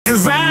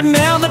Riding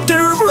down the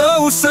dirt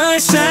road,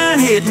 sunshine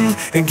hitting,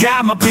 and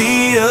got my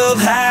beat up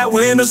high,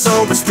 windows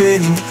open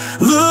spitting.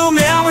 Little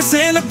memories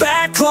in the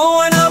back,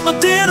 clawing up my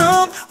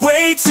denim.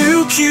 Way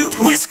too cute,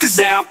 whiskers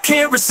out,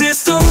 can't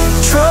resist them.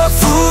 Truck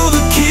full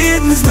of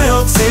kittens,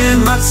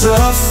 melting my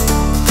tough.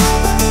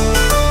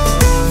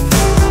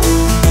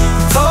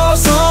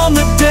 Falls on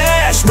the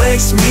dash,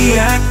 makes me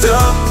act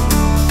up.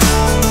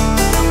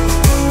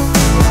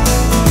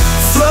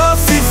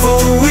 Fluffy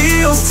four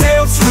wheels,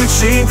 tail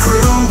switching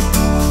crew.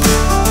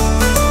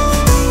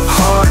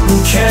 Heart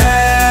and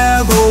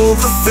cab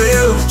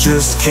overfilled,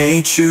 just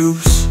can't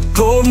choose.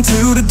 Golden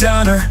to the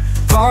diner,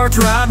 parked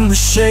right in the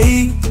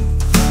shade.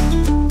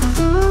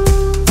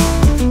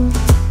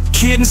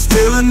 Kittens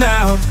spilling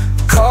out,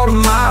 caught in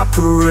my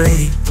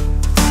parade.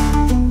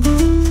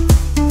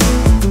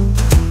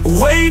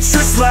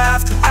 Waitress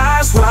laughed,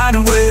 eyes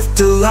widened with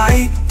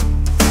delight.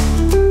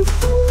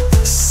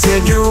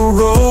 Said you're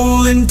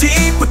rolling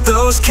deep with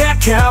those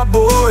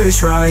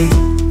cowboys, right?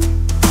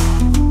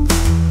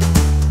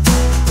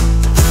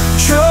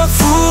 Truck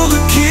full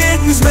of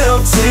kittens,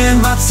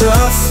 melting my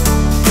tough.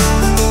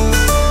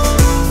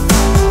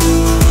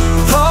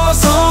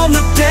 Paws on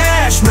the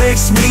dash,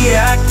 makes me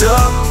act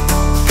up.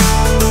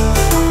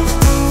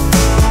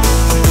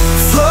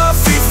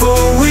 Fluffy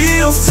four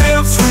wheels,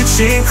 tail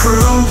switching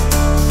crew.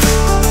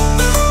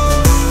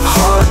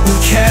 Heart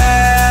and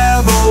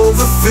cab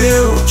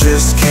overfilled,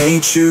 just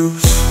can't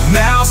choose.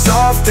 Mouse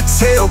off the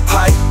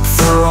tailpipe,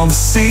 fur on the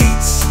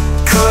seats.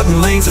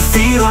 Cutting lanes of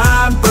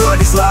feline, but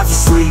his life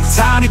is sweet.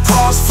 Tiny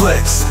paws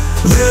flex,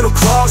 little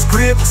claws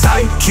grip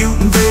tight. Cute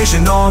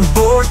invasion on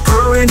board,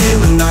 purring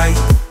in the night.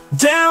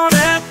 Down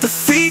at the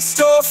feed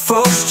store,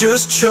 folks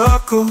just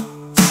chuckle.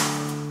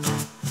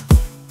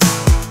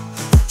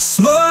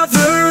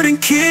 Smothered in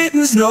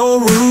kittens, no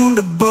room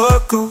to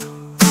buckle.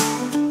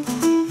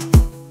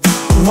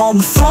 On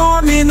the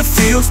farm, in the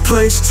fields,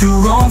 place to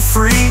roam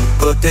free.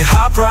 But they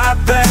hop right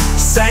back,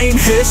 same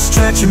hitch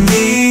stretching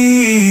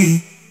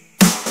me.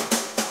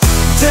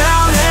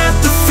 Down at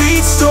the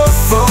feed store,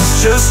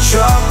 folks just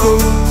chuckle.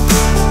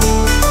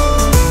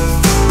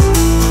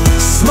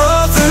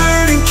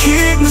 Smothered in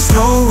kittens,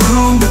 no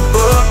room to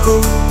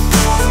buckle.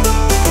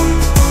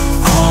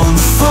 On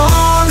the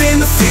farm, in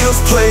the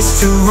fields, place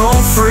to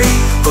roam free.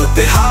 But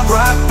they hop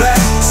right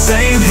back,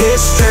 same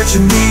hitch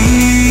stretching me.